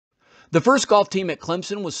The first golf team at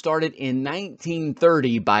Clemson was started in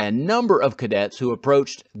 1930 by a number of cadets who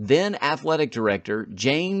approached then athletic director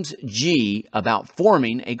James G. about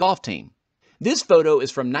forming a golf team. This photo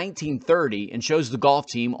is from 1930 and shows the golf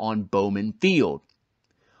team on Bowman Field.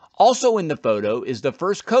 Also in the photo is the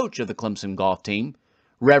first coach of the Clemson golf team,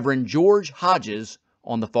 Reverend George Hodges,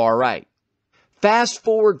 on the far right. Fast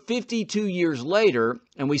forward 52 years later,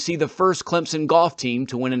 and we see the first Clemson golf team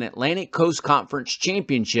to win an Atlantic Coast Conference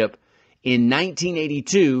championship in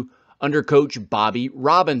 1982 under Coach Bobby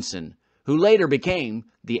Robinson, who later became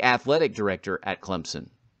the athletic director at Clemson.